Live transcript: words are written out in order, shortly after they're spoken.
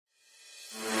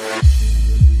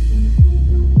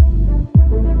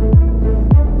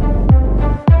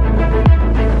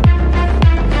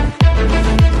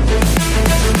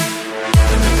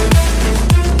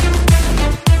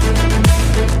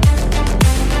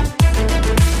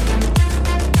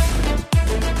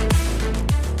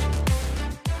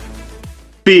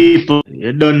people,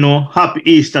 you don't know, happy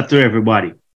Easter to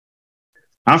everybody.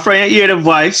 And from you hear the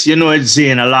voice, you know it's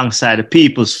Zane alongside the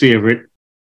people's favorite.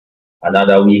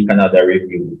 Another week, another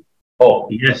review. Oh.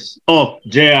 Yes,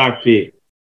 JRP.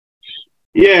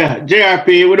 Yeah,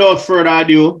 JRP, without further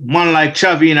ado, man like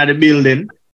Chavi in the building.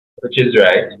 Which is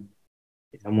right.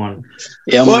 Yeah, man.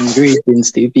 Yeah, man,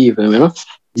 greetings to people, you know?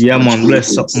 Yeah, man,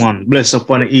 bless up, man. Bless up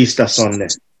on the Easter Sunday.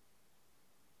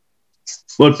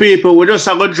 But people, we just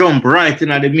have to jump right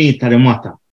into the meat of the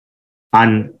matter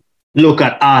and look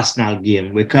at Arsenal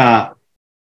game, because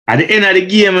at the end of the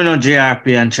game, you know, JRP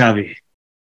and Chavi,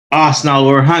 Arsenal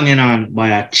were hanging on by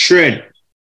a thread.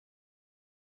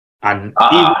 And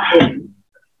even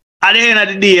at the end of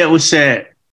the day, we say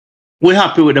we're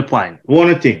happy with the point.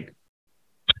 One thing.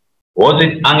 Was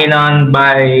it hanging on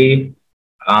by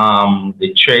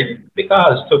the thread?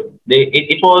 Because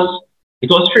it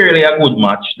was fairly a good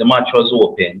match. The match was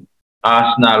open.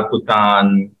 Arsenal put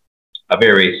on a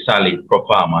very solid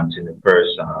performance in the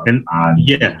first half. And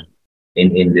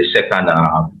in the second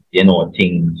half, you know,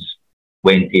 things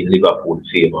went in Liverpool's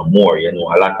favor more. You know,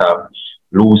 a lot of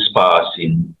loose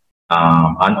passing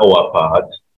on our part.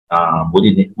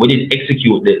 We didn't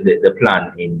execute the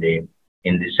plan in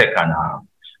the second half.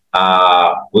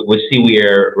 We see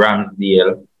where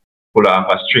Ramsdale pull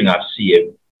off a string of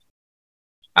saves,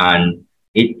 and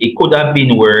it could have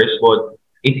been worse, but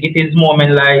it is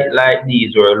moments like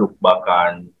these where I look back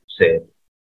and say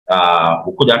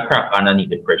we could have cracked underneath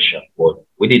the pressure, but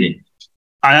we didn't.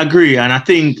 I agree, and I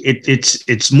think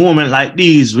it's moments like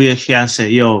these where you can say,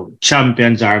 yo,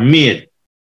 champions are made.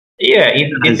 Yeah,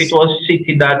 if it was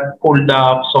City that pulled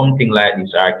off something like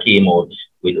this or came out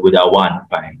with a 1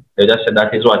 point, that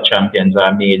is what champions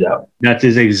are made of. That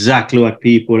is exactly what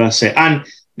people are saying. And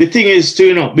the thing is, too,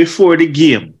 you know, before the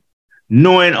game,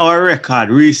 knowing our record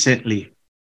recently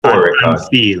at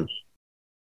Anfield,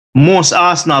 most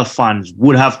Arsenal fans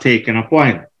would have taken a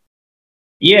point.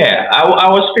 Yeah, I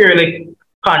was fairly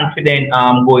confident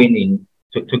going in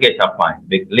to get a point.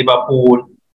 Liverpool,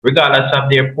 regardless of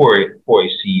their poor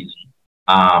season,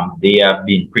 they have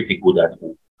been pretty good at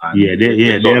home.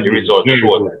 The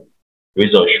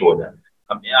results show that.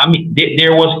 I mean,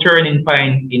 there was turning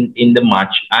point in the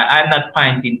match. I'm not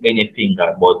pointing any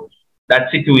finger, but that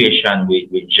situation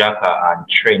with Xhaka and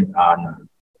Trent Arnold,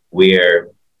 where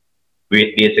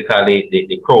basically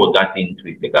the crowd got into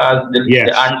it, because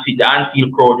the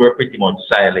Anfield crowd were pretty much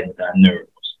silent and nervous,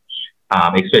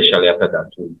 especially after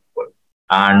that two.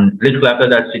 And little after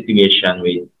that situation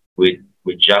with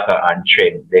Xhaka and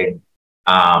Trent, then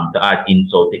to add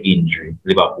insult to injury,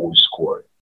 Liverpool scored.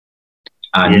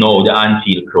 And now the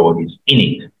Anfield crowd is in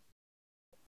it.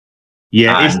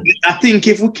 Yeah, I think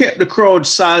if we kept the crowd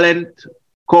silent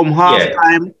come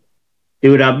halftime, it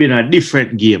would have been a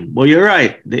different game. But you're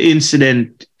right, the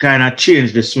incident kind of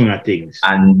changed the swing of things.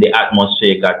 And the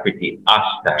atmosphere got pretty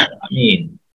hostile. I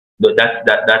mean, that's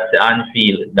the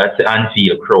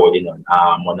Anfield crowd, you know,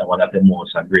 one of the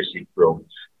most aggressive crowds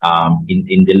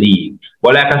in the league.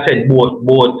 But like I said,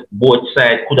 both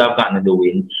sides could have gotten the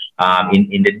win.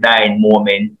 In the dying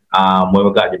moment, when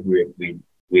we got the break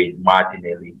with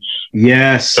Martinelli,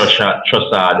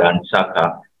 Trossard and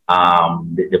Xhaka,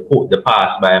 the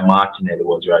pass by Martinelli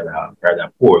was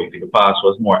rather poor. If the pass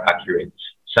was more accurate,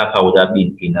 Xhaka would have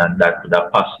been in, and that could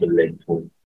have possibly led to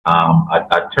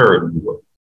a third goal.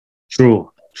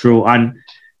 True. And,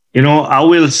 you know, I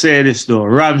will say this though,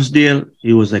 Ramsdale,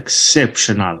 he was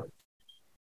exceptional.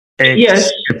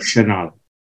 Exceptional.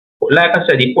 Like I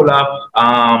said, he pulled off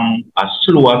a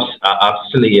slew of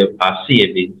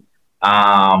saving.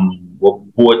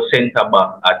 Both centre-back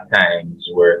at times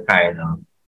were kind of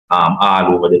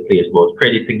all over the place. But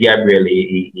credit to Gabriel,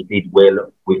 he did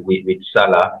well with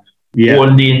Salah. Yeah.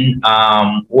 Holding,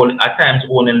 at times,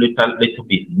 holding a little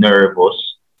bit nervous.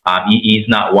 He is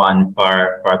not one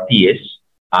for pace.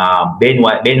 Ben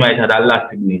White had a lot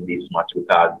to do in this match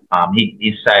because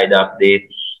his side of the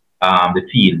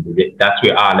field, that's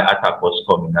where all the attack was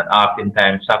coming, and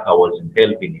oftentimes Xhaka wasn't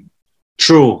helping him.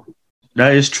 True,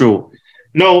 that is true.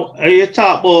 Now, you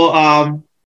talk about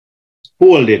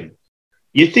holding.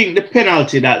 You think the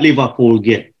penalty that Liverpool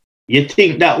get, you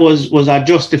think that was a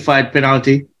justified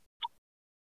penalty?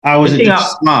 Or was it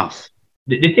just smart?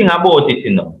 The thing about it,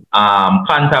 you know,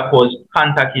 contact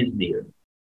is there.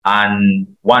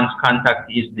 And once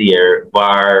contact is there,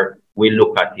 VAR will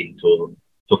look at it to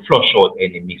flush out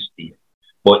any mistake.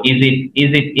 But is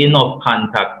it enough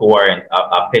contact to warrant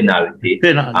a penalty?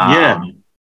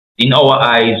 In our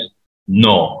eyes,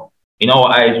 no. In our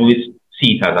eyes, we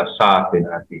see it as a soft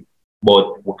penalty.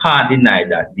 But we can't deny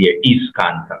that there is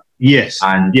contact. Yes.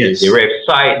 And the ref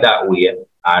saw it that way,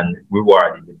 and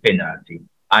rewarded the penalty.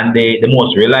 And the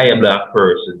most reliable, of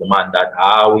course, is the man that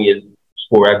always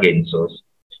score against us,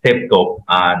 stepped up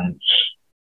and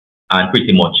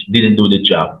pretty much didn't do the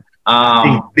job. I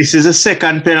think this is the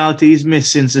second penalty he's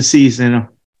missed since the season. You know?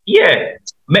 Yeah,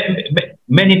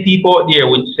 many people out there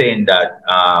would saying that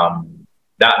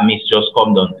that miss just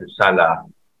come down to Salah.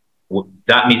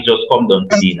 That miss just come down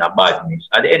to being a bad miss.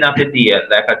 At the end of the day,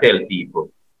 like I tell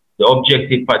people, the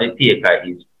objective for the taker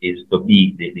is to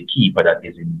be the keeper that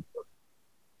is in.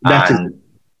 And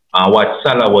what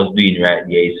Salah was doing right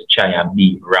there is trying to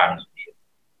beat Ramsdale.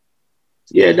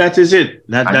 Yeah, that is it.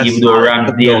 And even though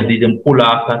Ramsdale didn't pull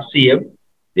off a save,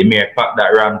 the mere fact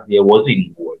that Ramsdale was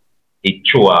in goal, it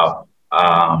threw out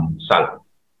Salah.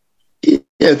 Yeah,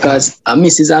 because a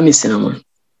miss is a miss, you know, man.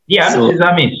 Yeah, so, miss is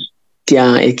a miss.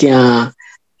 It can't.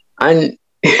 And,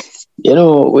 you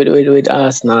know, with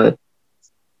Arsenal,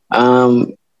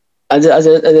 as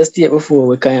I stated before,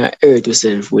 we kind of hurt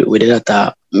ourselves with the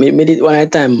data. One at a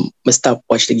time, I stopped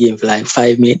watch the game for like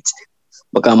 5 minutes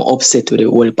because I'm upset with the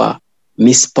whole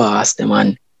miss pass them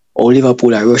and all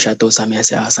Liverpool are rush at us and I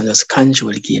say, Arsenal just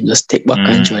control the game, just take back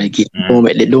control of the game.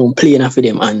 They don't play enough for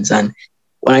them hands. And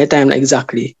one at a time, like,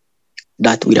 exactly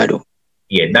that we do.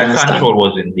 Yeah, that control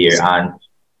wasn't there. And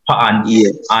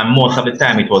most of the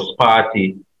time it was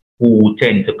Party who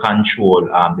tend to control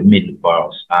the middle for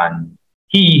us. And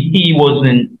he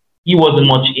wasn't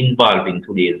much involved in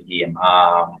today's game.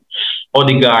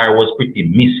 Odegaard was pretty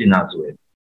missing as well.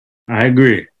 I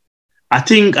agree. I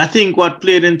think what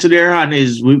played into their hand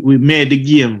is we made the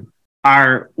game,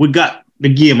 or we got the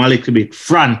game a little bit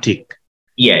frantic.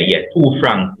 Yeah, too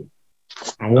frantic.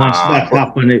 And once that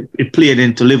happened, it played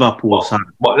into Liverpool's hand.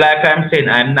 But like I'm saying,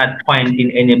 I'm not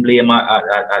pointing any blame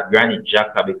at Granit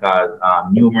Xhaka because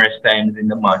numerous times in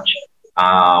the match,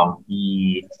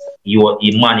 he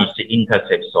managed to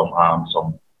intercept some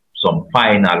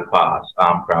final pass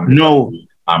from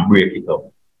break it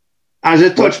up. As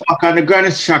a touch back on the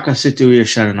Granit Xhaka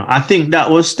situation, I think that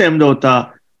was stemmed out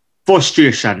of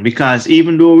frustration because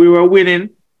even though we were winning,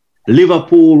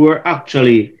 Liverpool were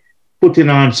actually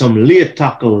putting on some late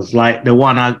tackles like the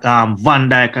one at Van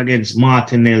Dijk against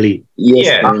Martinelli.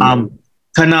 Yes.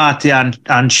 Kanate and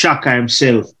Xhaka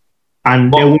himself.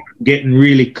 And they were getting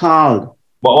really called.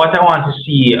 But what I want to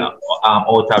see out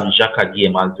of Xhaka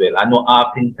game as well, I know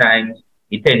oftentimes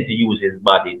he tends to use his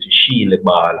body to shield the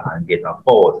ball and get a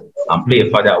foul and play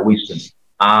for that whistle.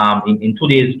 In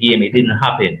today's game, it didn't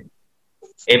happen.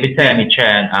 Every time he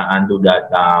tried and do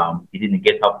that, he didn't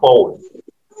get a foul.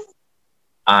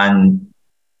 And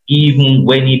even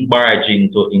when he barged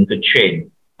into trend,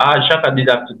 Xhaka did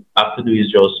have to do is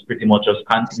just pretty much just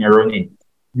continue running.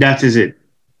 That is it.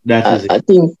 I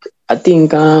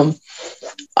think I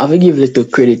will give little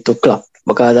credit to Klopp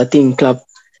because I think Klopp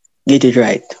get it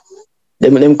right.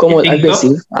 Them come out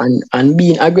aggressive and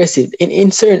being aggressive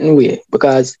in certain way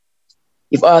because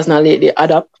if Arsenal they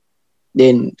adapt,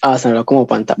 then Arsenal will come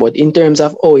up on top. But in terms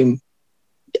of the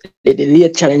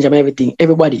late challenge and everything,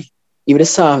 everybody, even the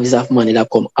service of money that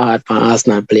come hard for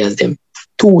Arsenal players, them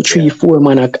 2, 3, 4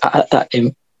 man attack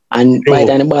them. And by the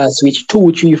time the ball switch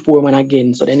 2, 3, 4 man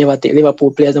again. So they never take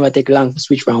Liverpool players never take long to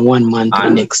switch from one man to the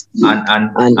next.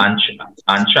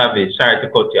 And Travis, sorry to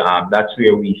cut you that's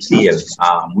where we failed.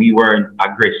 We weren't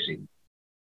aggressive.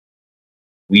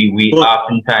 We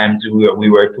oftentimes we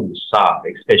were too soft,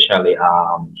 especially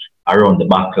around the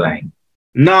back line.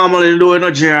 Normally doing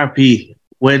a JRP.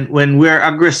 When we're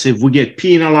aggressive, we get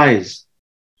penalized.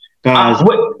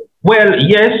 Well,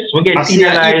 yes, we get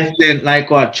penalized. Like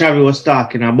what Chavi was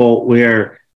talking about,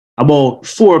 where about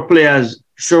 4 players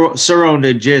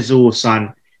surrounded Jesus,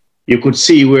 and you could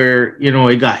see where,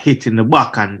 he got hit in the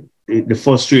back, and the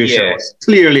frustration was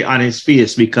clearly on his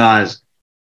face because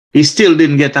he still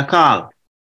didn't get a call.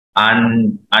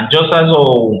 And just as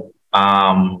how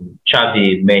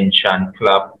Chavi mentioned,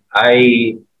 Klopp,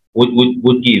 I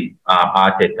would give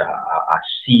Arteta a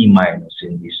C-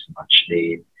 in this match.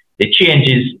 The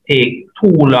changes take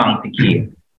too long to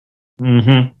keep.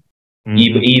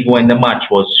 Even when the match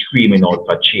was screaming out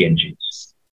for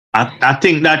changes. I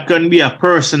think that can be a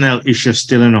personnel issue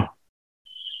still,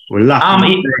 We're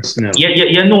lacking personnel.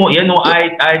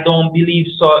 I don't believe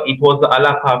so. It was a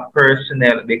lack of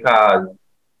personnel because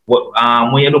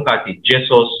when you look at it,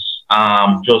 Jesus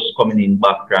just coming in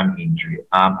back from injury.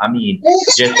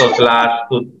 Jesus last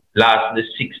the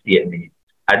 68 minutes.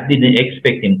 I didn't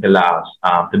expect him to last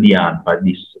to be on for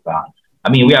this long.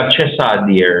 We have Chessard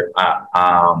there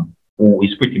who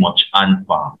is pretty much on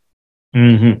farm.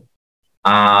 We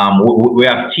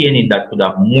have Tierney that could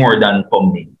have more than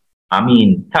come in. I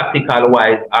mean, tactical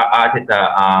wise,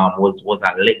 Arteta was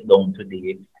a letdown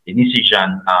today. The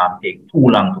decision take too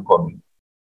long to come in.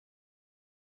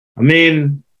 I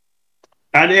mean,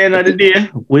 at the end of the day,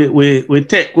 we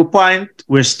take the point.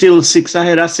 We're still 6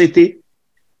 ahead of City.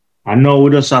 I know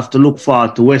we just have to look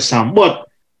forward to West Ham. But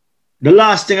the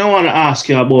last thing I want to ask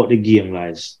you about the game,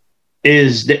 guys,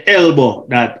 is the elbow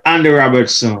that Andy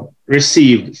Robertson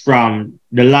received from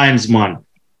the linesman,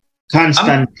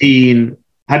 Konstantin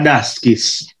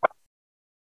Hadaskis.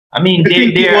 I mean,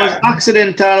 it was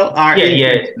accidental or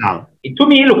intentional? To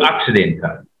me, it looked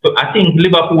accidental. So I think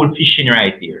Liverpool fishing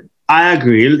right here. I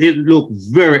agree. It looked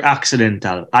very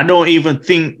accidental. I don't even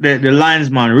think that the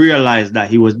linesman realized that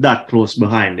he was that close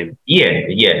behind him.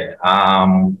 Yeah.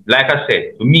 Like I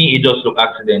said, to me, it just looked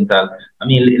accidental. I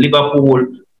mean, Liverpool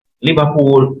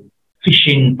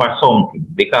fishing for something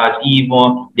because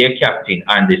even their captain,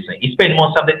 Anderson, he spent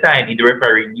most of the time in the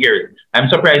refereeing years. I'm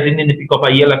surprised he didn't pick up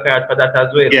a yellow card for that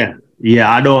as well. Yeah,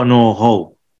 I don't know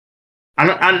how.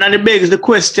 And it begs the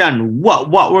question,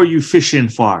 what were you fishing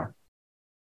for?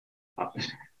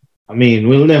 I mean,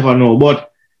 we'll never know.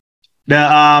 But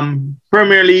the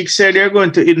Premier League said they're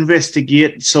going to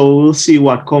investigate, so we'll see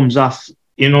what comes off,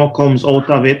 comes out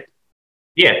of it.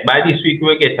 Yeah, by this week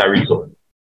we'll get a result.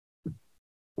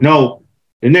 Now,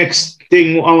 the next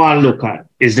thing I want to look at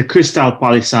is the Crystal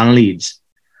Palace and Leeds.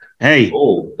 Hey.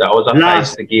 Oh, that was a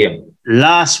nice game.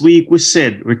 Last week we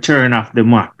said return of the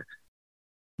Mac.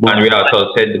 But and we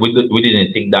also said we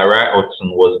didn't think that Roy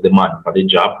Hodgson was the man for the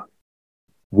job.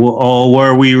 Or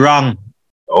were we wrong?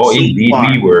 Oh, indeed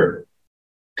we were.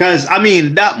 Because, I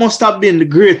mean, that must have been the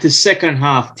greatest second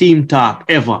half team talk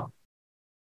ever.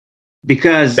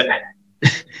 Because at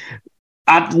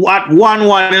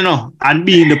 1-1, and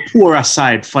being the poorer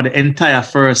side for the entire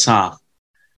first half,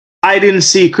 I didn't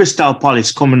see Crystal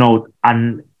Palace coming out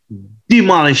and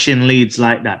demolishing Leeds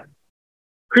like that.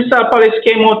 Crystal Palace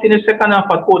came out in the second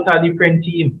half a total different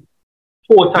team.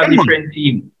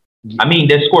 I mean,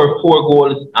 they scored 4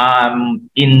 goals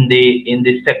in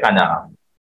the second half.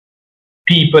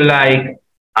 People like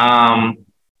Ayew,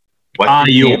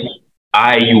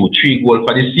 3 goals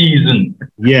for the season.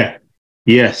 Yeah.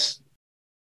 Yes.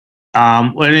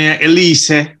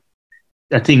 Elise, I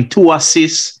think 2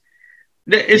 assists.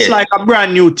 It's like a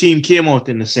brand new team came out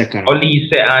in the second.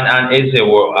 Elise and Eze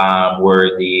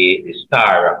were the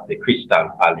star of the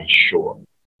Crystal Palace show.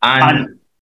 And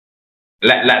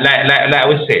like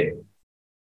we said,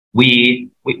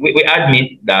 we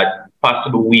admit that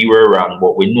possibly we were wrong,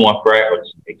 but we know of Roy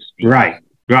Hodgson's experience.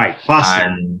 Right. Possible.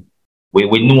 And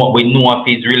we know of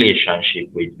his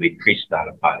relationship with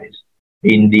Crystal Palace.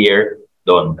 Been there,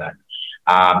 done that.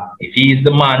 If he is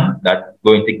the man that's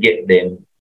going to get them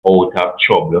out of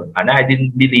trouble, and I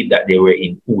didn't believe that they were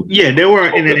in food. Yeah, they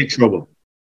weren't in any trouble.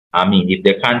 I mean, if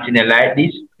they continue like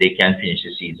this, they can finish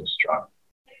the season strong.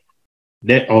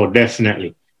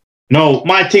 Definitely. No,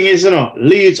 my thing is,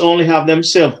 Leeds only have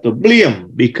themselves to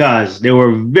blame because they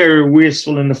were very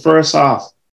wasteful in the first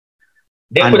half.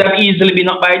 They could have easily been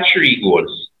up by 3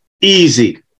 goals.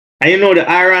 Easy. And the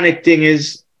ironic thing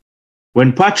is,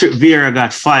 when Patrick Vieira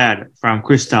got fired from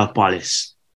Crystal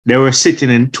Palace, they were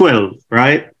sitting in 12,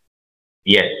 right?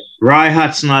 Yes. Roy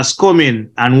Hodgson has come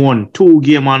in and won 2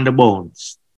 games on the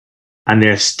bounce. And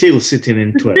they're still sitting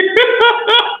in 12.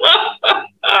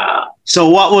 So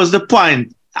what was the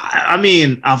point? I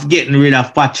mean, of getting rid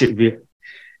of Patrick Vieira.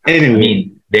 Anyway. I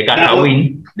mean, they got a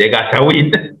win. They got a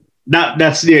win.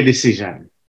 That's their decision.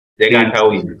 They got a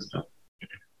win.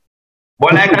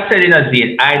 But like I said in a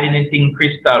scene, I didn't think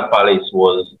Crystal Palace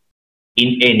was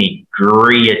in any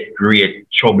great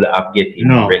trouble of getting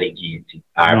relegated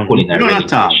or pulling a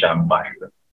relegation battle.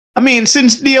 I mean,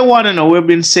 since day 1, we've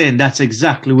been saying that's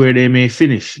exactly where they may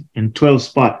finish, in 12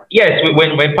 spot. Yes,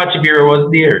 when Patrick Vieira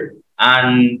was there,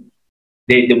 and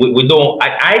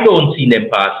I don't see them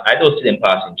pass. I don't see them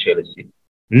passing Chelsea.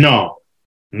 No,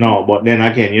 but then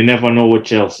again, you never know with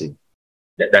Chelsea.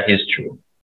 That is true.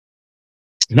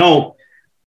 No.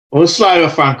 We'll slide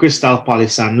off from Crystal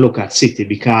Palace and look at City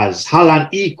because Haaland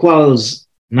equals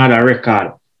another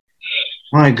record.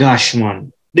 My gosh,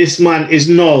 man. This man is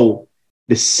now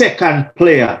the second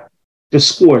player to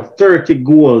score 30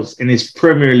 goals in his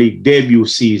Premier League debut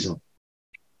season.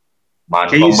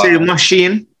 Can you say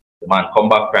machine? The man come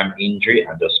back from injury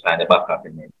and just find the back up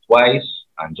in it twice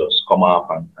and just come off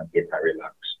and get a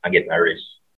relax and get a rest.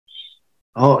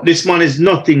 Oh, this man is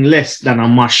nothing less than a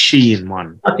machine,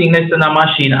 man. Nothing less than a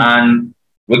machine, and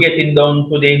we're getting down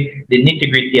to the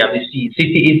nitty-gritty of the season.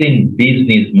 City is in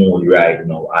business mode right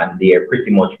now, and they are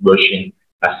pretty much brushing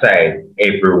aside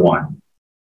everyone.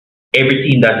 every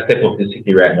team that step up the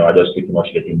City right now are just pretty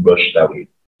much getting brushed away.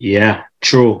 Yeah,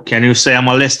 true. Can you say I'm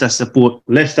a Leicester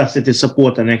City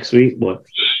supporter next week? But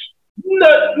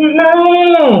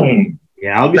no.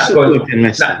 Yeah, I'll be supporting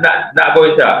Leicester. Not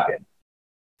going to happen.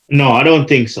 No, I don't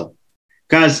think so.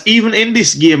 Because even in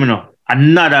this game,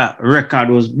 another record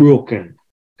was broken.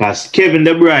 Because Kevin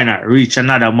De Bruyne reached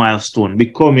another milestone,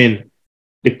 becoming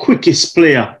the quickest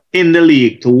player in the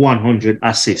league to 100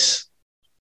 assists.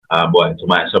 Boy, to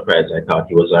my surprise, I thought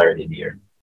he was already there.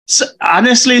 So,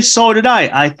 honestly, so did I.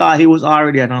 I thought he was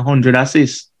already at 100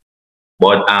 assists.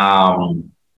 But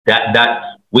that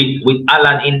with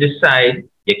Haaland in the side,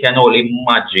 you can only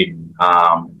imagine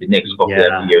the next couple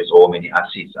of years how many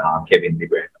assists Kevin De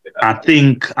Bruyne. I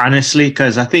think, honestly,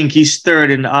 because I think he's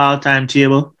third in the all-time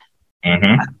table.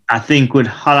 I think with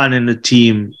Haaland in the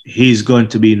team, he's going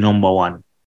to be number one.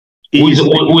 Who's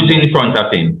in front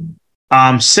of him?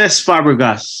 Cesc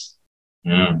Fabregas.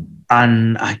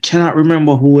 And I cannot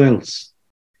remember who else.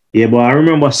 Yeah, but I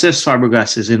remember Cesc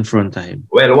Fabregas is in front of him.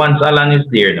 Well, once Haaland is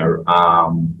there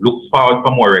now, look forward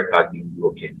for more records being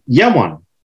broken. Yeah, man.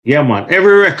 Yeah, man.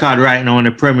 Every record right now in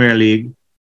the Premier League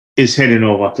is heading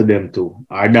over to them too,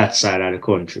 or that side of the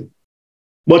country.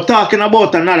 But talking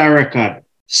about another record,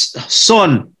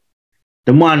 Son,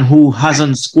 the man who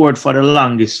hasn't scored for the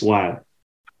longest while.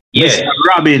 Yes. Mr.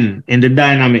 Robin in the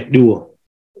dynamic duo.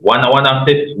 One of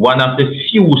the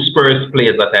few Spurs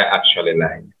players that I actually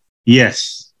like.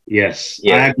 Yes.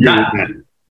 I agree with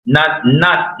that.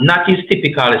 Not his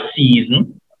typical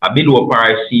season, a below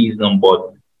par season,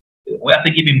 but we have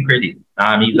to give him credit.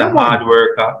 He's a hard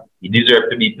worker. He deserves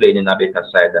to be playing in a better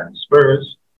side than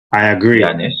Spurs. I agree. To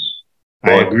be honest.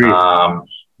 I agree.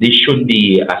 This should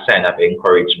be a sign of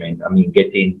encouragement. I mean,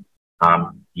 getting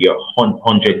your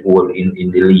 100 goal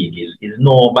in the league is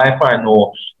by far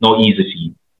no easy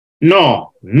feat.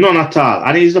 No, none at all.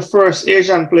 And he's the first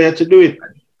Asian player to do it.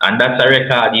 And that's a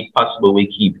record if possible we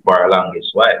keep for a longest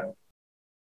while.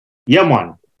 Yeah,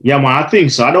 man. I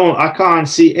think so. I can't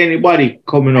see anybody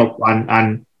coming up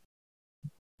and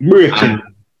breaking.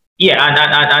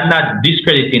 And not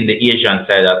discrediting the Asian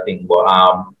side of things,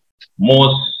 but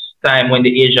most time when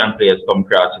the Asian players come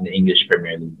across in the English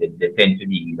Premier League, they tend to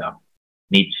be either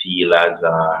midfielders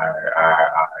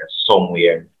or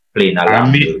somewhere playing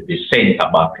along the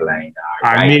centre-back line.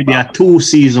 Maybe a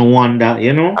two-season wonder,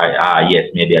 Yes,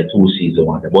 maybe a two-season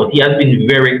wonder. But he has been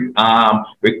very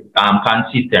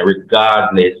consistent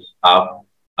regardless of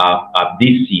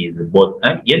this season. But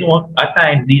at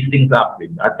times these things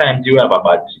happen. At times you have a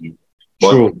bad season.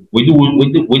 But True. we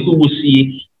do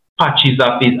see patches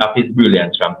of his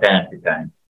brilliance from time to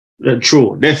time.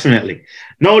 True, definitely.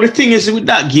 Now the thing is with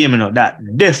that game, that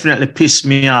definitely pissed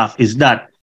me off is that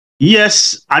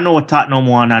yes, I know Tottenham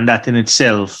won, and that in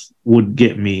itself would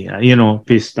get me,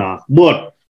 pissed off.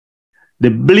 But the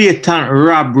blatant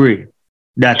robbery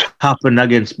that happened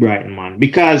against Brighton, man,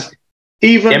 because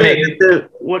even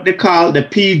what they call the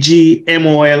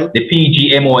PGMOL. The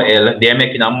PGMOL, they're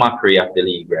making a mockery of the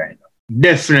league right now.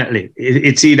 Definitely.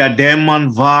 It's either them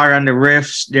and VAR and the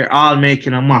refs, they're all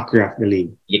making a mockery of the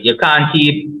league. You can't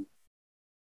keep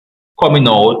coming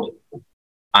out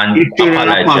and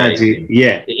apologizing.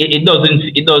 Yeah. It's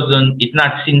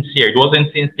not sincere. It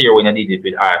wasn't sincere when I did it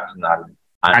with Arsenal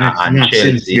and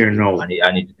Chelsea. Sincere, no. And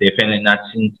it's definitely not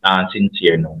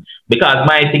sincere, no. Because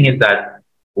my thing is that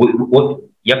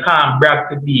you can't brag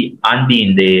to be and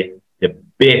being the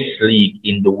best league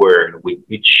in the world with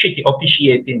shitty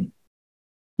officiating.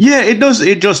 Yeah, it does.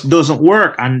 It just doesn't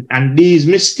work. And these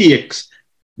mistakes,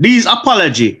 these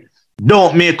apology,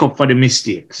 don't make up for the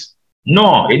mistakes.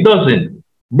 No, it doesn't.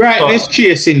 Brighton is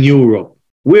chasing Europe.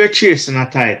 We're chasing a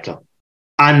title.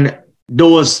 And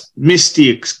those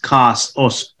mistakes cost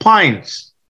us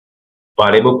points.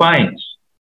 Valuable points.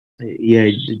 Yeah,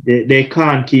 they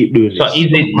can't keep doing this. So is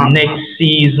it next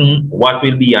season what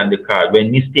will be on the card?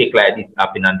 When mistake like this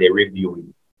happen and they review it,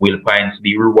 will points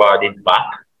be rewarded back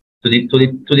to the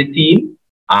team?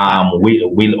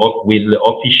 Will the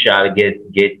official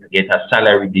get a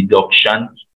salary deduction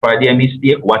for their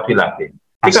mistake? What will happen?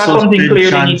 Because something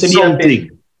clearly needs to be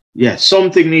happening. Yeah,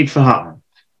 something needs to happen.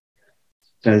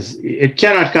 Because it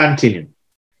cannot continue.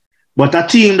 But a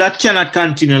team that cannot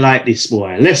continue like this,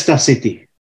 boy, Leicester City,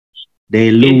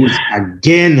 they lose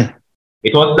again.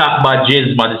 It was that bad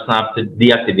James Madison have to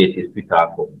deactivate his Twitter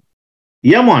account.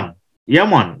 Yeah,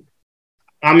 man.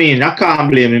 I mean, I can't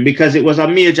blame him because it was a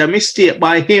major mistake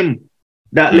by him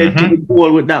that led to the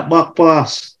goal with that back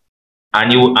pass.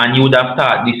 And you would have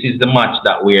thought this is the match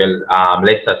that where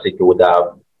Leicester City would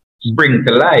have spring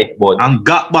to life, but and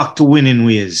got back to winning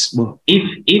ways. But if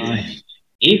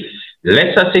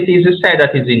Leicester City is the side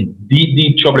that is in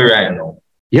deep trouble right now.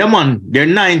 Yeah, man. They're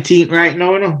 19th right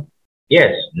now, you know?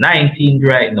 Yes, 19th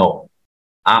right now.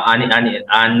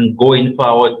 And going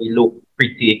forward, he look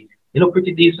pretty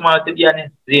decent, to be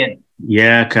honest. Zane.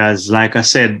 Yeah, because like I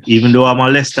said, even though I'm a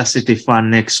Leicester City fan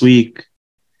next week,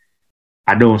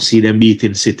 I don't see them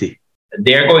beating City.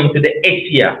 They're going to the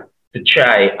Etihad to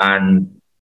try and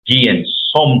gain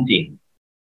something.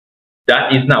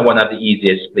 That is not one of the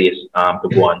easiest places to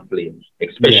go and play,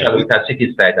 especially with a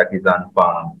City side that is on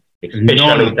farm,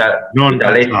 especially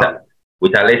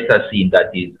with a Leicester team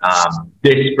that is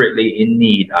desperately in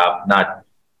need of not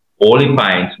only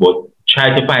points, but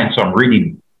try to find some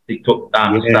rhythm to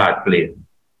start playing.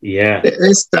 Yeah.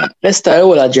 Leicester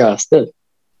will adjust still.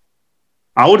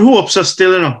 I would hope so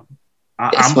still, you know.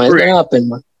 It's going to happen,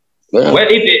 man.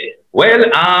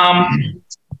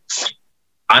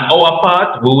 On our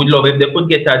part, we would love if they could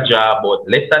get a job, but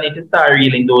Leicester need to start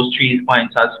reeling those 3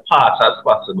 points as fast as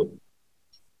possible.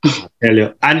 I tell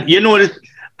you. And you know,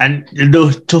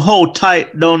 to how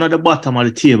tight down at the bottom of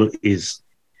the table is,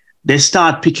 they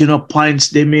start picking up points,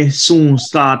 they may soon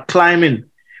start climbing.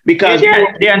 Because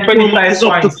they're on 25 points.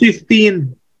 Up to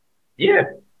 15. Yeah.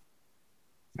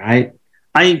 Right?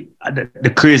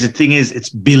 The crazy thing is, it's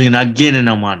billing again in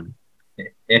a man.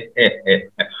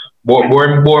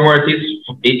 Bournemouth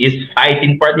is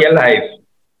fighting for their life.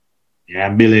 Yeah,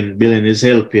 billing is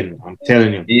helping. I'm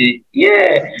telling you.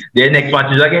 Yeah, their next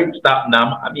match is against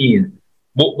Tottenham. I mean,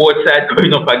 both sides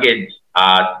going up against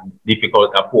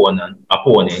difficult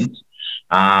opponents.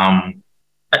 I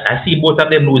see both of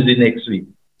them losing next week.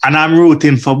 And I'm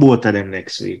rooting for both of them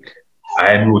next week.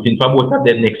 I am rooting for both of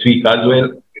them next week as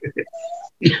well.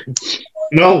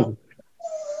 No.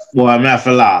 Boy, I'm not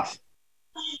for laugh.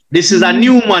 This is a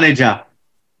new manager,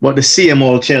 but the same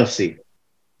old Chelsea.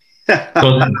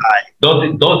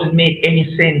 doesn't make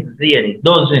any sense there. It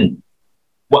doesn't.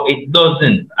 Well, it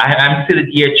doesn't. I'm still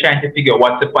here trying to figure out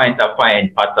what's the point of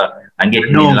firing Potter and getting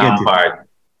in Lampard.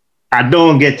 I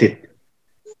don't get it.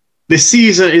 The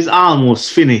season is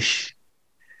almost finished.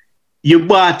 You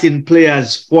bought in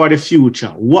players for the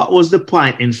future. What was the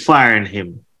point in firing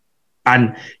him?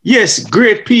 And yes,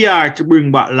 great PR to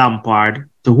bring back Lampard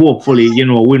to hopefully,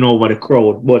 win over the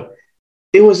crowd. But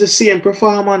it was the same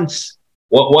performance.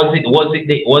 Was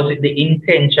it the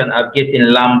intention of getting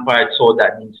Lampard so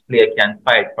that this player can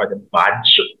fight for the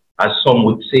badge, as some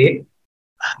would say?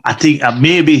 I think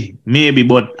maybe,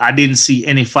 but I didn't see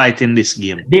any fight in this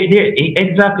game.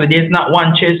 Exactly. There's not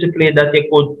one Chelsea player that they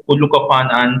could look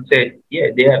upon and say,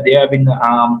 yeah, they have been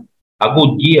a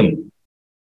good game.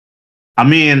 I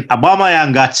mean,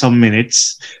 Aubameyang got some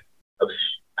minutes.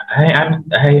 I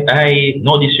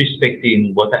no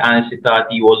disrespecting, but I honestly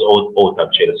thought he was out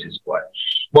of Chelsea's squad.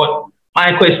 But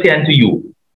my question to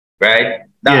you, right?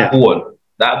 That goal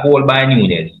by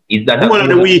Nunes, is that goal of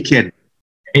the weekend?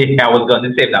 I was going to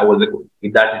say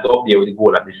if that is up there with the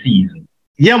goal of the season.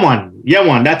 Yeah, man.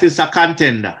 That is a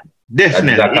contender.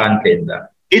 Definitely. That is a contender.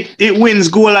 It wins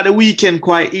goal of the weekend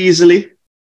quite easily,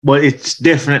 but it's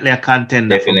definitely a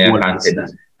contender. Definitely a contender.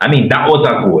 I mean, that was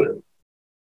a goal.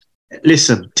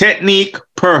 Listen, technique,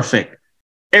 perfect.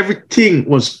 Everything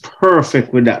was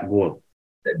perfect with that goal.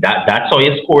 That's how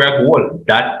you score a goal.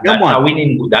 That's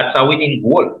a winning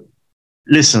goal.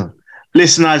 Listen,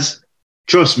 listeners,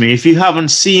 trust me, if you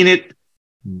haven't seen it,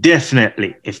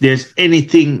 definitely, if there's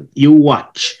anything you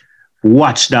watch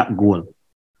that goal.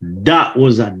 That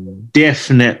was a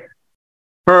definite,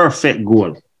 perfect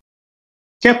goal.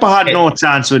 Kepa had no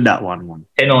chance with that one.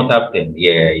 10 out of 10.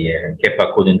 Yeah.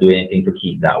 Kepa couldn't do anything to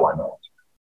keep that one out.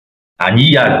 And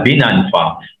he has been on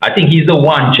form. I think he's the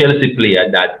one Chelsea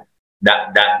player that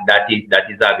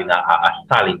is having a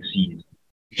solid season.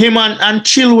 Him and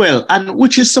Chilwell, and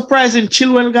which is surprising,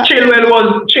 Chilwell got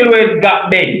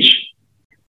bench.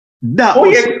 That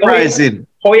was surprising.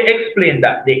 How you explain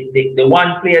that? The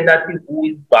one player who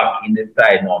is back in the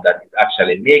side now that is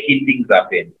actually making things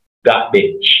happen got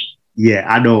bench. Yeah,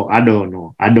 I don't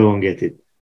know. I don't get it.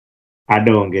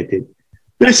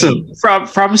 Listen,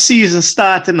 from season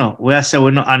starting up, we say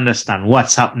we don't understand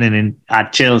what's happening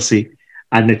at Chelsea,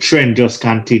 and the trend just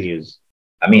continues.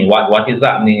 I mean, what is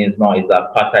happening is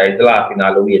that Potter is laughing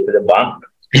all the way to the bank.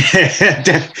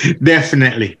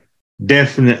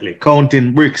 Definitely.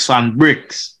 Counting bricks on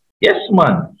bricks. Yes,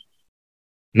 man.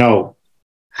 No.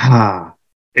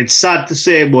 It's sad to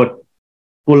say, but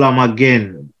Fulham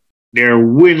again, they're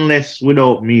winless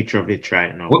without Mitrovic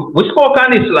right now. We spoke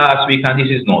on this last week, and this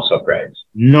is no surprise.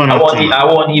 I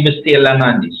won't even stay long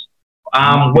on this.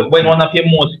 When one of your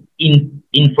most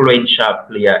influential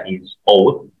player is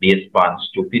out based on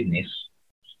stupidness,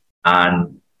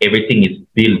 and everything is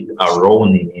built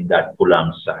around him in that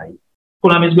Fulham side,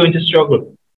 Fulham is going to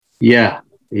struggle. Yeah,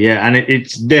 yeah, and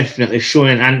it's definitely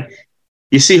showing. And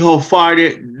you see how far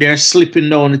they're slipping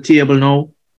down the table now?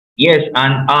 Yes,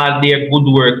 and all their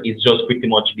good work is just pretty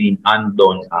much being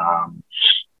undone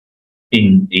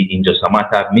in just a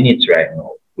matter of minutes right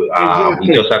now. Exactly.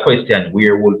 It's just a question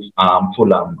where will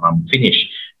Fulham finish.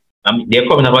 They're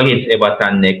coming up against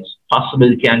Everton next.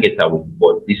 Possibly can get a win,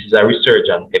 but this is a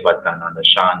resurgent Everton under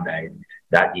Sean Dyche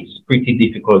that is pretty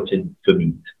difficult to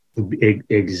meet.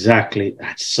 Exactly.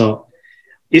 So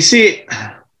you see,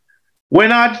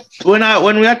 when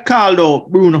we had called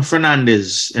out Bruno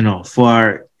Fernandes, you know,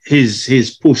 for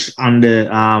his push on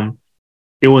the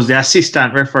it was the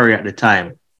assistant referee at the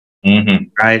time,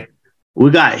 right? We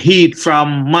got heat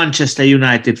from Manchester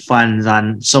United fans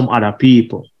and some other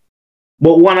people.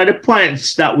 But one of the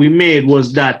points that we made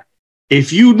was that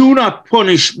if you do not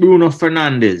punish Bruno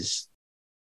Fernandes,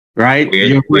 right,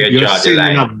 you're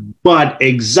setting a bad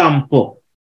example.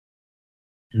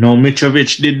 No,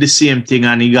 Mitrovic did the same thing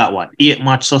and he got what?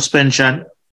 8-match suspension.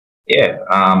 Yeah.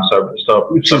 So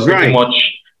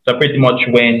pretty much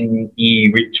when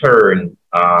he returned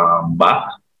back,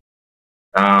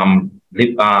 Fulham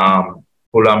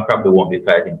probably won't be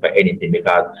fighting for anything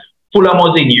because Fulham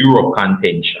was in Europe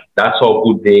contention. That's how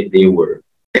good they were.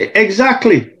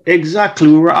 Exactly.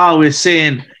 We were always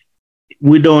saying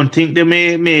we don't think they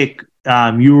may make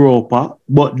Europa,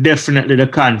 but definitely the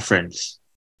conference.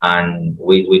 And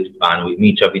with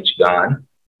Mitrovic gone,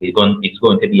 it's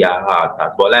going to be a hard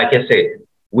task. But like I said,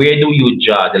 where do you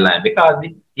draw the line? Because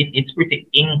it's pretty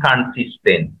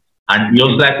inconsistent. And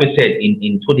just like we said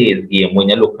in today's game, when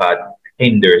you look at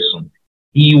Henderson,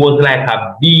 he was like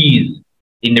a beast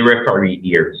in the referee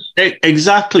ears.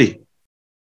 Exactly.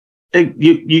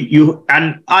 You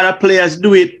and other players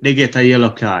do it, they get a yellow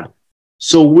card.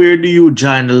 So where do you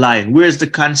join the line? Where's the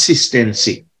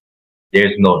consistency?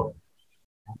 There's none.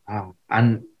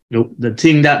 And the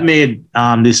thing that made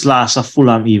this loss of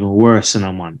Fulham even worse,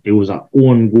 man, it was an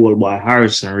own goal by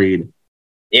Harrison Reed.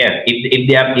 Yeah,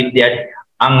 if they had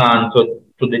hung on to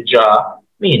the jaw, I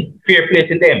mean, fair play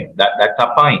to them. That's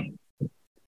a point.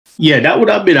 Yeah, that would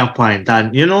have been a point,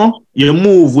 and you know, you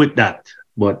move with that.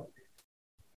 But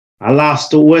I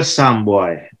lost to West Ham,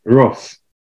 boy, rough.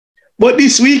 But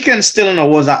this weekend still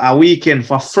was a weekend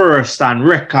for first and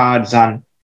records, and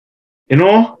you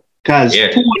know, because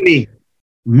Tony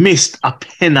missed a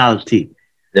penalty.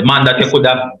 The man that you could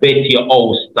have bet your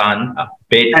house on.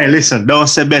 Hey, listen, don't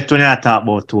say bet when you talk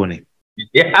about Tony.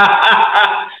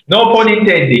 Yeah, no pun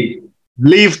intended.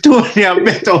 Leave Tony and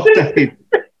bet out of it.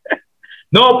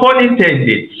 No pun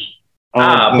intended.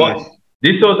 But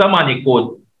this was a man who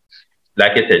could,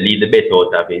 like I said, leave the bet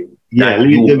out of it. Yeah,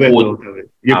 leave the bet out of it.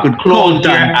 You could close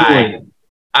your eye.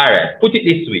 All right, put it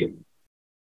this way.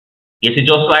 It's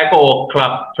just like how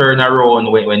Klopp turned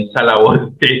around when Salah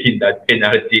was taking that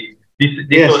penalty.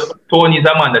 This was Tony's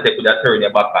a man that they could have turned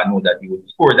their back and know that he would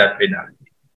score that penalty.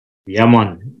 Yeah,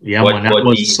 man. Yeah, man. That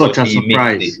was such a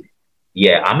surprise.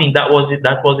 Yeah, I mean that was it.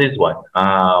 That was his what?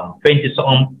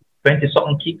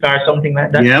 20-something kick or something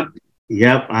like that.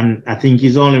 Yep. And I think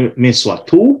he's only missed what,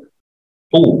 2?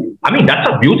 2. I mean, that's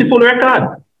a beautiful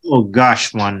record. Oh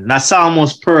gosh, man. That's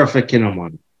almost perfect, you know,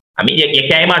 man. I mean, you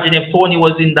can imagine if Tony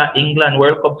was in that England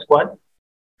World Cup squad.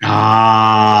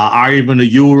 Or even the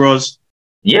Euros.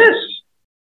 Yes.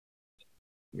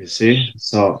 You see?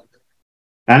 So,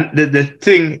 and the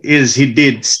thing is, he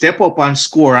did step up and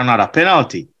score another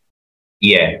penalty.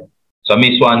 Yeah. So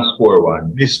miss one, score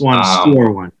one. Miss one,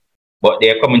 score one. But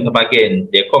they're coming up again.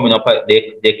 They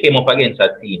came up against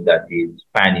a team that is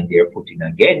finding their footing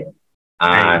again.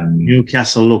 And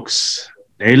Newcastle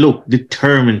they look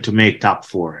determined to make top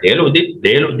 4. They look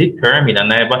determined,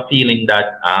 and I have a feeling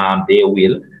that they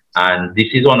will. And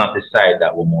this is one of the sides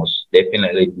that we must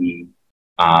definitely be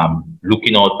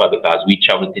looking out for, because we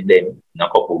travel to them in a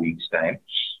couple of weeks' time.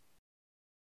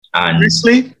 And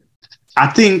honestly, I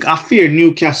think I fear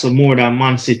Newcastle more than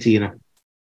Man City, you know.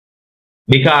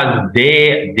 Because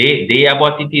they are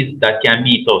what it is that can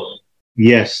beat us.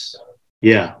 Yes.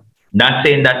 Yeah. Not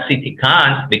saying that City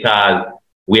can't, because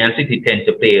we and City tend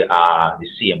to play the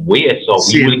same way, so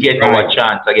we will get our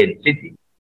chance against City.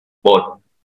 But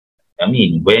I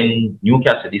mean, when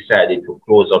Newcastle decided to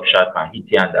close up shop and hit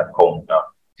you on that counter,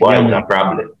 it's a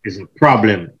problem. It's a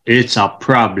problem. It's a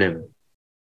problem.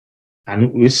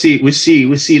 And we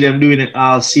see them doing it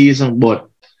all season, but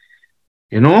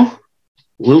you know,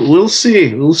 we'll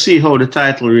see. We'll see how the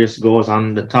title race goes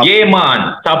on the top. Yeah,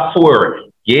 man. Top 4.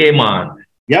 Yeah, man.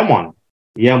 Yeah,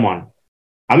 man.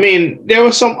 I mean, there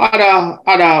were some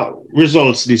other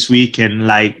results this weekend,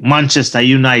 like Manchester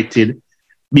United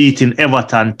beating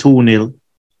Everton 2-0.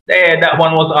 Yeah, that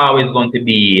one was always going to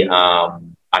be a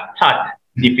touch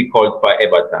difficult for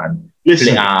Everton.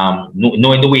 Listen,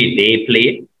 knowing the way they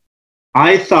play.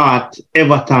 I thought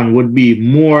Everton would be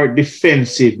more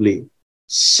defensively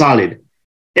solid.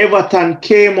 Everton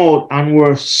came out and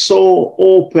were so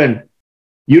open.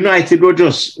 United were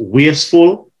just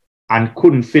wasteful and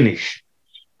couldn't finish.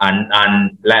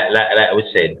 And like we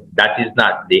said, that is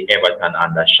not the Everton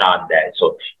under Sean there.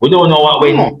 So we don't know what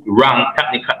went wrong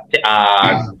tactical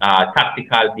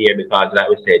there, because like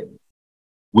we said,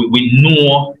 we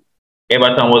know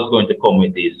Everton was going to come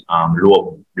with this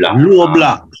low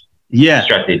block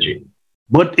strategy.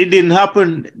 But it didn't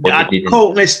happen. At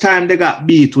countless time they got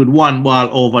beat with one ball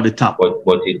over the top.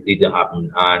 But it didn't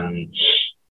happen. And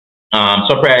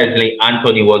surprisingly,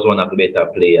 Anthony was one of the better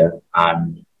players.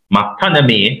 And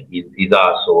McTominay is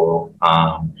also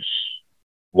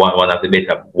one of the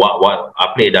better.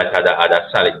 I played that had a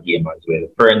solid game as well.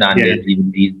 Fernandez,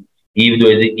 even though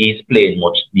he's playing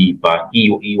much deeper,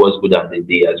 he was good on the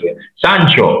day as well.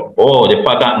 Sancho, the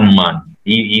forgotten man,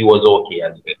 he was okay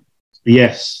as well.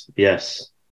 Yes.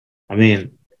 I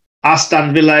mean,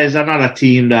 Aston Villa is another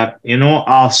team that,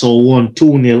 also won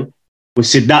 2-0. We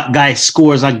see that guy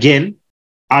scores again,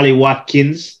 Ali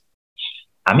Watkins.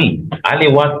 I mean,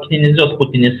 Ali Watkins is just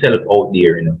putting himself out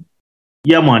there,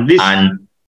 Yeah, man.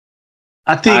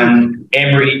 I think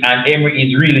Emery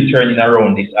is really turning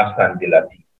around this Aston Villa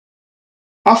team.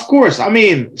 Of course. I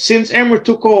mean, since Emery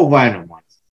took over, man,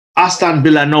 Aston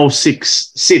Villa now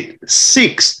sixth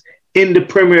in the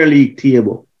Premier League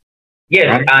table. Yes,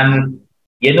 right? And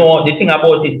the thing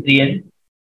about it, Dean,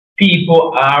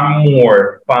 people are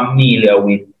more familiar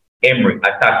with Emery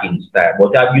attacking style.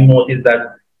 But have you noticed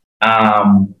that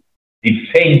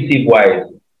defensive-wise,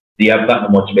 they have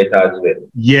gotten much better as well?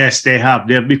 Yes, they have.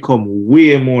 They've become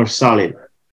way more solid.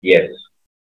 Yes.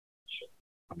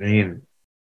 I mean,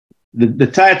 the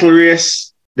title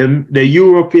race, the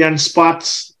European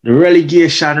spots, the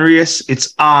relegation race,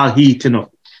 it's all heating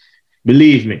up.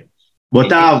 Believe me.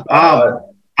 But I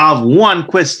have one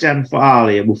question for all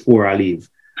of you before I leave.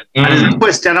 And it's a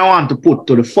question I want to put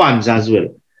to the fans as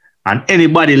well. And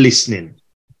anybody listening.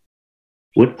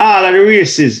 With all of the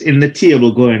races in the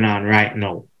table going on right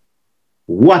now,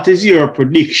 what is your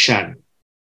prediction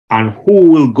on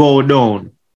who will go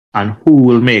down and who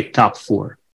will make top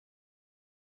 4?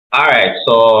 All right.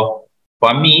 So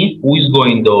for me, who is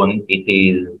going down? It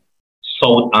is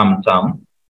Southampton.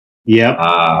 Yep.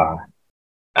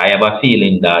 I have a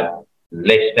feeling that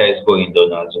Leicester is going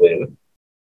down as well.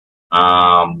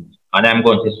 And I'm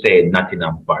going to say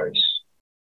Nottingham Forest.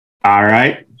 All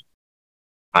right.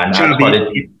 And as for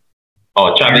the team.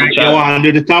 Oh, Chavi. You want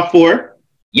to do the top 4?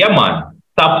 Yeah, man.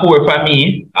 Top 4 for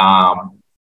me,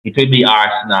 it will be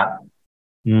Arsenal.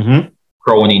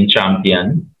 Crowning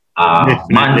champion.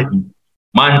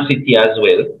 Man City as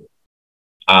well.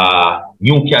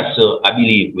 Newcastle, I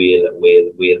believe,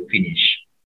 will finish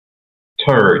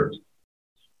 3rd.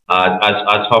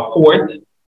 As for 4th,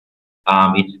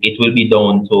 it will be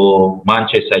down to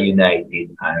Manchester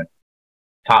United and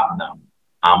Tottenham.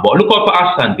 But look out for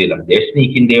Aston Villa. They're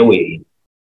sneaking their way in.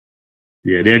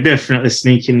 Yeah, they're definitely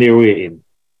sneaking their way in.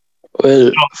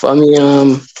 Well, for me,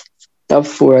 top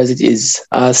 4 as it is,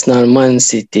 Arsenal, Man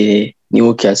City,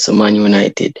 Newcastle, Man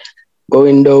United.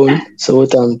 Going down,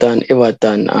 Southampton,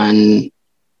 Everton, and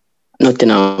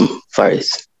Nottingham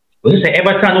Forest. Will you say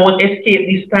Everton won't escape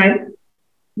this time?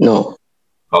 No.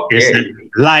 Okay.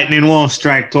 Lightning won't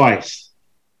strike twice.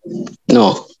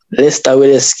 No. Leicester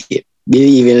will escape.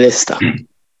 Believe in Leicester.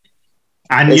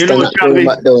 And Leicester not going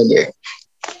back down there.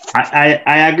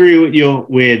 I agree with you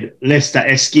with Leicester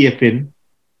escaping,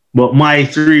 but my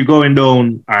 3 going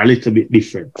down are a little bit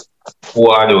different. Who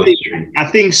are those 3? I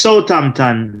think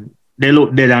Southampton, they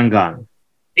look dead and gone.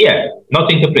 Yeah,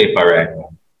 nothing to play for right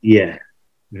now. Yeah.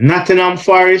 Nottingham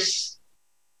Forest,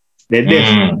 they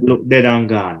definitely look dead and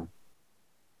gone.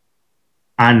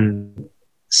 And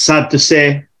sad to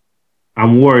say,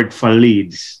 I'm worried for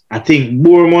Leeds. I think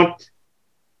Bournemouth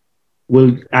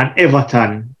and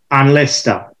Everton and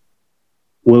Leicester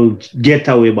will get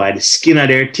away by the skin of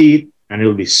their teeth, and it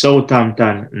will be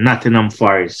Southampton, Nottingham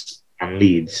Forest, and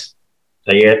Leeds.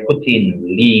 So you're putting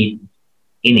Leeds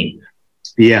in it?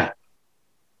 Yeah.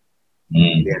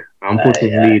 Yeah, I'm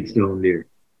putting Leeds down there.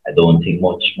 I don't think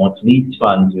much Leeds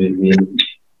fans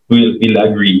will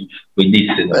agree with this.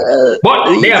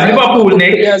 But they have Liverpool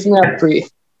next.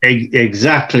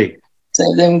 Exactly.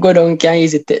 So them go down, can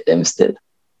easy take them still.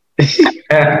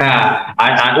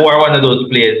 and who are one of those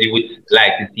players you would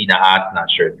like to see in an Arsenal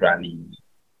shirt from Leeds?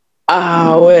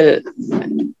 Well,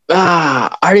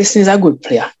 Harrison is a good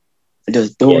player. I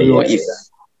just don't know if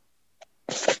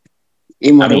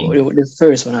him the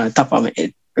first one on the top of my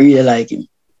head. Really like him.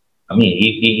 I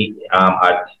mean,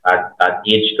 at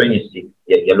age 26,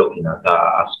 you're looking at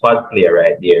a squad player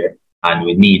right there, and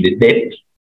we need the depth.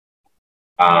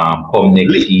 Come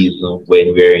next season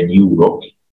when we're in Europe.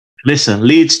 Listen,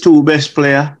 Leeds' two best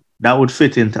player that would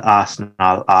fit into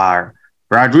Arsenal are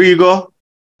Rodrigo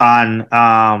and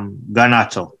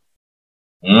Ganato.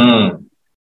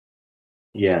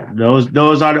 Yeah,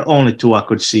 those are the only two I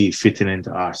could see fitting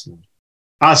into Arsenal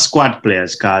as squad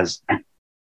players, cause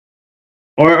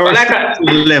or like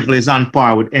level is on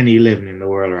par with any 11 in the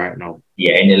world right now.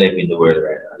 Yeah, any 11 in the world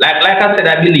right now. Like I said,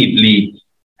 I believe Leeds.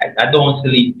 I don't see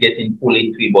Leeds getting pulled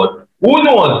into it, but who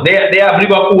knows? They have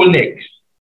Liverpool next.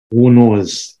 Who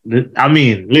knows? I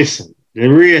mean, listen, the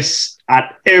race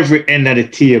at every end of the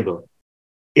table,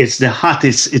 it's the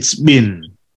hottest it's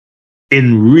been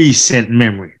in recent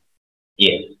memory.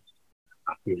 Yes.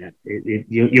 Yeah,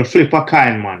 you flip a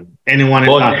kind, man. Anyone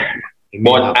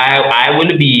but I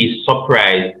will be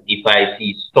surprised if I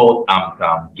see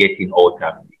Southampton getting out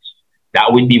of this.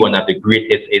 That would be one of the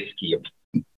greatest escapes.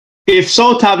 If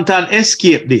Southampton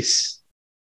escape this,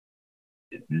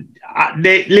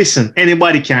 listen,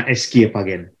 anybody can escape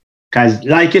again. Because,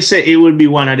 like you said, it will be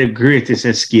one of the greatest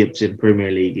escapes in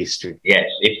Premier League history. Yes,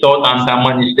 if Southampton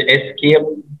manage to escape,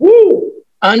 woo!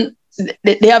 And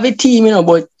they have a team,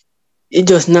 but it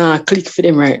just not click for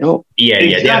them right now. Yeah,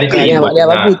 exactly. They have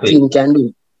a good team can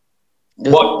do.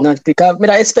 Just not click.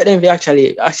 I expect them to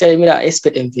actually, I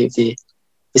expect them to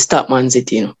stop Man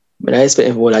City, But I expect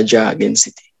them to hold a draw against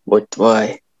City. But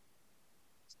why?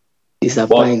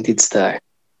 Disappointed star.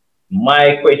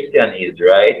 My question is,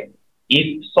 right,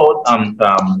 if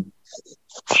Southampton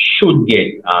should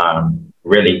get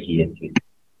relegated,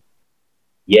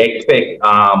 you expect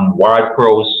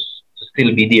Ward-Prowse to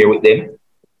still be there with them?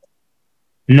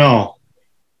 No.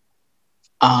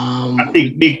 I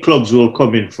think big clubs will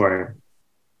come in for him.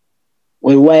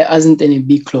 Well, why hasn't any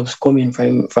big clubs coming for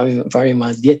him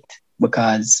as yet?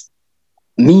 Because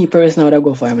me personally would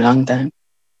go for him a long time.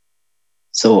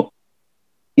 So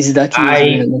is that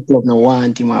the club no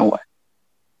want him or what?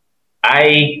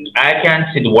 I can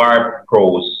see the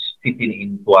Ward-Prowse sitting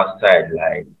into a side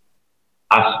like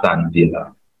Aston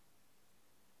Villa.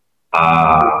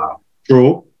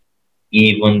 True.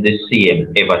 Even the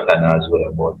same Everton as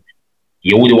well, but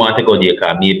you would want to go there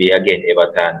because maybe again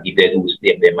Everton, if they do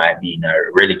stay, they might be in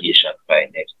a relegation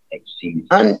fight next season.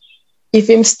 And if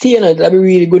him stay, that'd be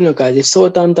really good because if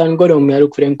Southampton go down, I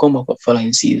look for them come up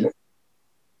following season.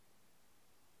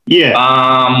 Yeah.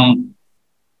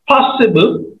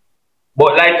 Possible,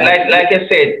 but like I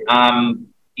said,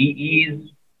 he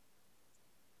is,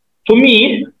 to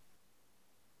me,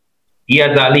 he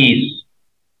has at least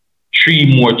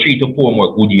 3 to 4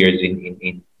 more good years in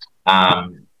him.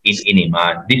 And this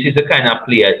is the kind of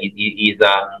player he is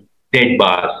a dead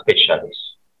ball specialist.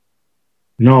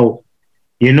 No,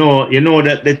 you know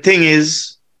that the thing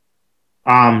is,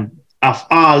 of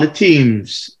all the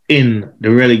teams in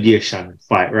the relegation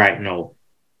fight right now,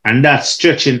 and that's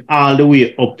stretching all the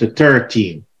way up to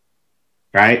 13,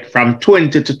 right? From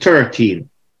 20 to 13.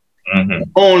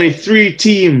 Only 3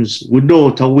 teams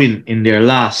without a win in their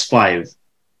last 5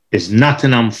 is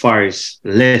Nottingham Forest,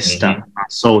 Leicester, and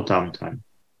Southampton.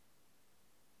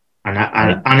 And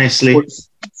honestly,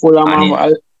 Fulham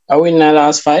have a win in the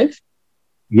last 5.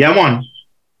 Yeah, man.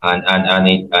 And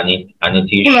it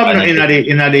is Fulham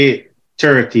in the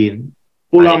 13.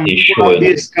 Fulham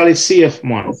basically safe,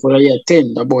 man. Fulham,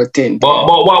 10, about 10. But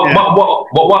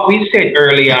what we said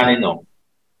earlier,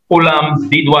 Fulham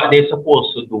did what they're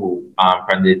supposed to do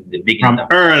from the beginning. From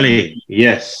early,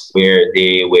 yes. Where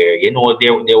they were, there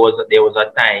was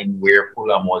a time where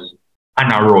Fulham was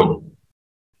on a run.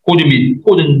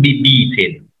 Couldn't be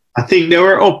beaten. I think they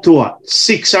were up to what,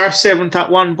 6th or 7th at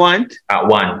one point? At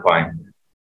one point.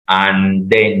 And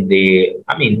then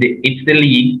it's the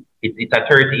league. It's a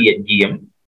 38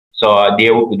 game. So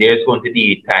there's going to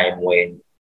be a time when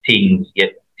things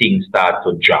start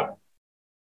to drop.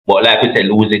 But like we said,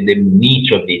 losing the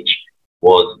Mitrovic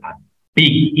was a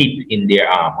big hit in their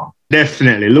armor.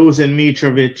 Definitely. Losing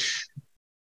Mitrovic,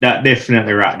 that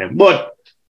definitely rocked them. But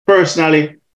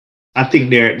personally, I think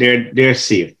they're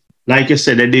safe. Like you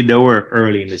said, they did the work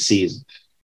early in the season.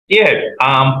 Yeah.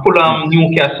 Fulham,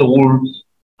 Newcastle, Wolves.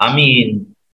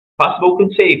 Possible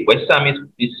could say West Ham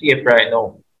is safe right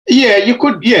now. Yeah, you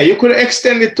could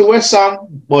extend it to West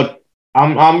Ham, but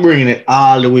I'm bringing it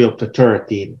all the way up to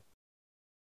 13.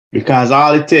 Because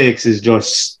all it takes is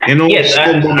just, Yes,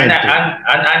 some momentum.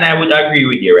 and I would agree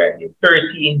with you, right?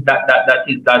 13, that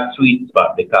is that sweet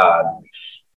spot because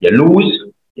you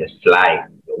lose, you slide.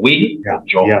 You win, you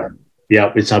jump.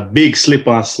 Yeah, it's a big slip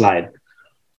and slide.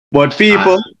 But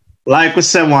people, like we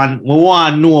said, man, we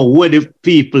want to know what the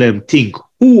people think.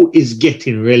 Who is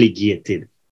getting relegated?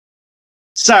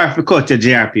 Sorry for cut your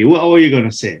JRP. What are you going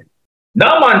to say?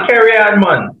 No, man, carry on,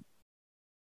 man.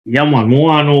 Yeah, man, we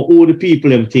want to know who the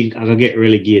people think are going to get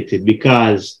relegated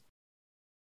because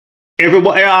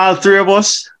everybody, all three of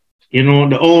us,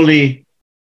 the only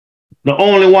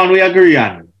one we agree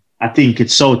on, I think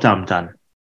it's Southampton.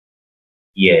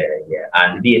 Yeah.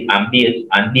 And based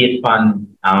on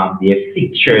their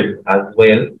fixtures as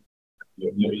well,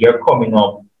 you're coming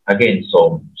up against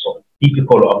some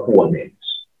difficult opponents.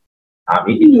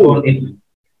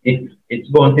 It's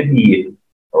going to be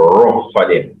rough for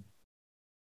them.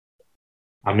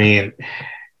 I mean,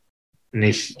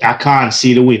 I can't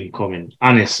see the win coming,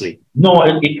 honestly. No,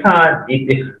 it can't.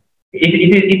 It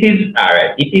is all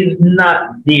right. It is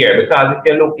not there because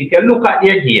if you look at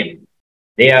their game,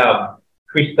 they have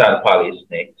Crystal Palace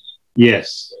next.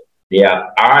 Yes. They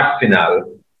have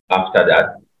Arsenal after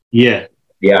that. Yeah.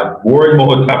 They have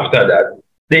Bournemouth after that.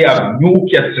 They have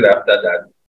Newcastle after that.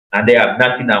 And they have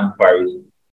Nottingham Forest.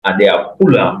 And they have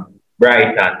Fulham,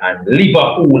 Brighton, and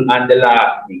Liverpool and the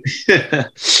last week.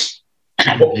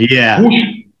 Yeah.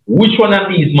 Which one of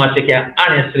these matches can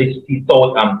honestly see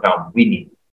Southampton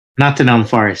winning? Nottingham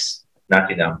Forest.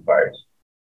 Nottingham Forest.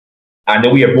 And the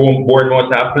way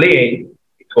Bournemouth are playing,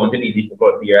 it's going to be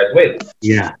difficult here as well.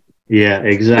 Yeah,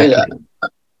 exactly. Well,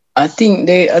 I think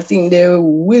they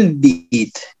will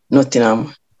beat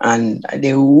Nottingham and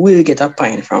they will get a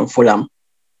point from Fulham.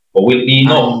 But will be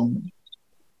enough?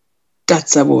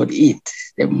 That's about it.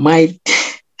 They might.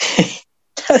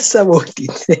 That's about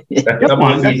it. That's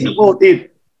about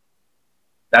it.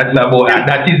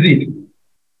 That is it.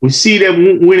 We see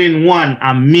them winning one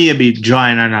and maybe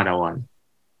drawing another one.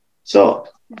 So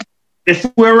if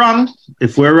we're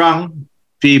wrong,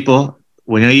 people,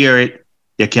 when you hear it,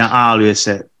 you can always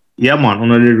say, yeah, man,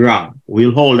 we did wrong.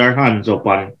 We'll hold our hands up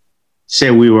and say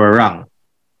we were wrong.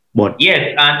 But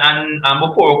yes, and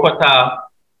before we cut off,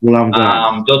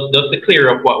 just to clear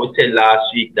up what we said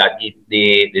last week, that if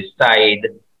they decide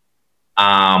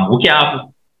we can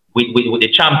have with the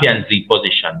Champions League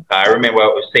position. I remember I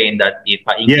was saying that if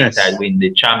England side win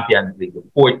the Champions League, the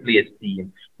fourth place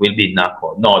team will be knocked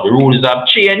out. No, the rules have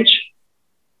changed.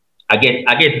 I guess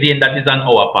then that is on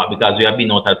our part because we have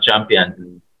been out of Champions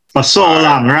League for so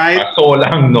long, right? For so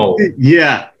long now.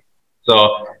 Yeah.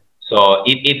 So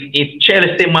if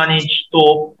Chelsea manage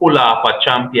to pull off a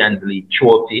Champions League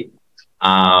trophy,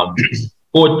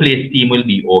 fourth place team will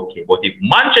be okay. But if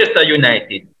Manchester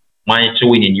United manage to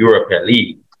win in Europa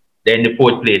League, then the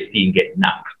fourth place team get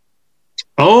knocked.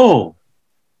 Oh.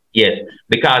 Yes,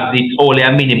 because it's only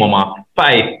a minimum of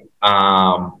 5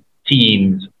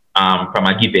 teams from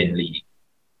a given league.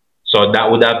 So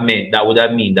that would have mean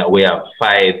that we have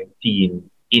 5 teams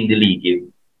in the league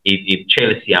if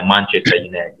Chelsea and Manchester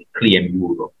United claim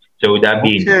Europe. So it would have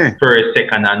been first,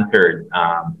 second, and third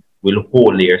will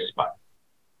hold their spot.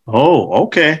 Oh,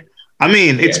 okay. I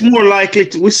mean, it's more likely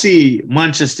we see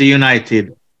Manchester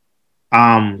United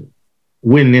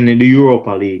winning in the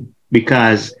Europa League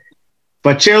because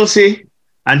for Chelsea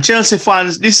and Chelsea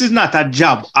fans, this is not a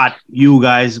jab at you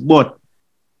guys, but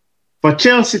for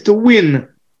Chelsea to win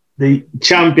the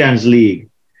Champions League,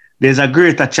 there's a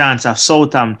greater chance of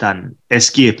Southampton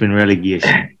escaping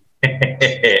relegation.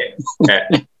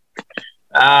 The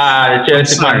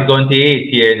Chelsea fans going to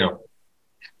hate here,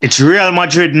 It's Real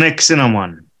Madrid next,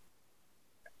 man.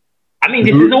 I mean,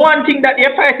 this is the one thing that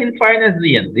they're fighting for in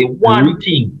the one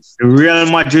thing. The Real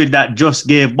Madrid that just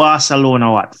gave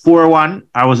Barcelona what? 4-1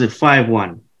 or was it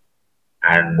 5-1?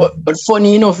 But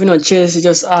funny enough, Chelsea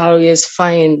just always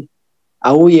find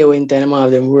a way when time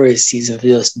have them worst season to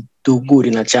just do good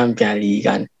in a Champions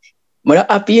League. But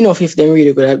I'm happy enough if they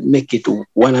really could make it to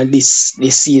one of this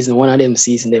season, one of them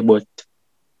season there, but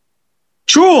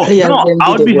true. I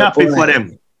would be happy for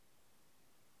them.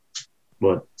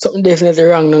 But something definitely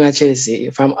wrong at Chelsea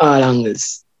from all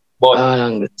angles.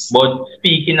 But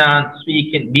speaking,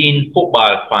 being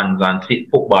football fans and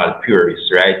football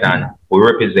purists, right? And we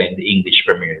represent the English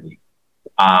Premier League.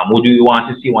 Would you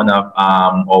want to see one of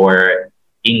our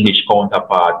English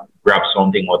counterpart grab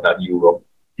something out of Europe?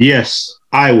 Yes,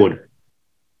 I would.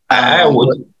 I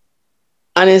would.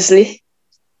 Honestly,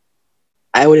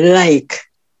 I would like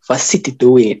for City to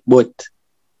win, but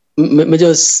me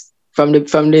just from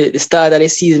the start of the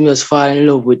season, I was falling in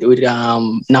love with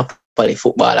Napoli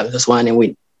football. I just want to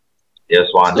win.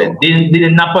 Just one. So,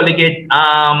 didn't Napoli get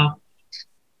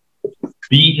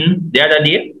beaten the other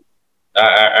day?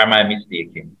 Am I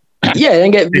mistaken? Yeah, they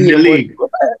get beaten in the league.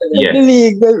 Yeah. The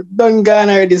league, they done gone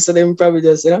already, so them probably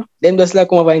just, them just like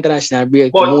come over international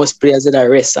break. But most players that are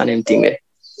rest and them thing there.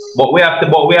 But we have to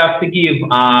give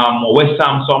West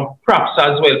Ham some props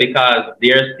as well because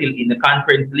they are still in the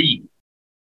Conference League.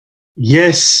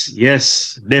 Yes,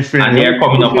 definitely. And they are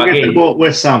coming up again. About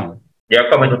West Ham. They are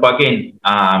coming up again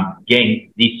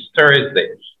this Thursday.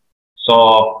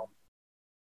 So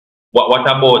what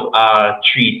about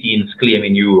 3 teams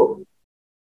claiming Europe?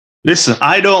 Listen,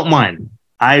 I don't mind.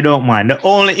 The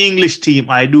only English team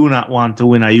I do not want to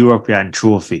win a European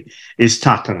trophy is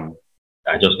Tottenham.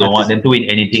 I just don't want them to win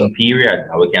anything, period.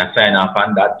 And we can sign off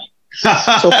on that.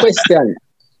 So question.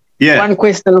 Yeah. One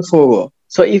question for.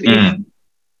 So if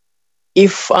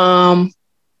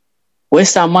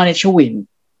West Ham manage to win,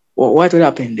 what will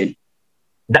happen then?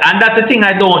 And that's the thing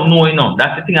I don't know,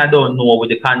 That's the thing I don't know with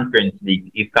the Conference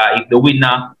League. If the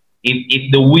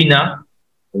winner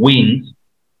wins,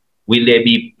 will they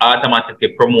be automatically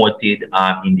promoted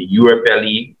in the Europa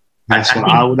League? That's what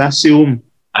I would assume.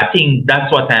 I think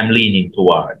that's what I'm leaning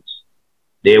towards.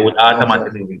 They would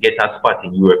automatically get a spot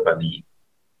in Europa League.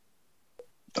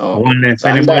 I wonder if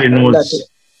anybody knows.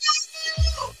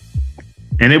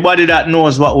 Anybody that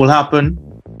knows what will happen,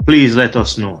 please let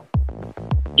us know.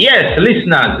 Yes,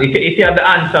 listeners, if you have the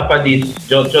answer for this,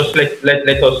 just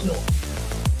let us know.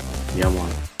 Yeah,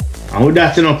 man. And with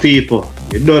that, people,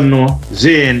 you don't know,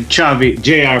 Zane, Chavi,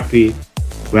 JRP,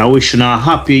 we are wishing a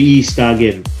happy Easter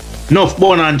again. Enough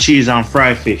bone and cheese and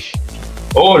fried fish.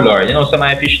 Oh, Lord, you know some of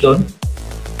my fish done?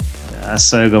 That's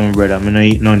so good, my brother. I'm not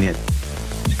eating none yet.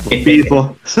 But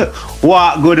people,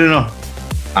 what good enough?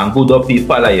 And good up people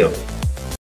follow you.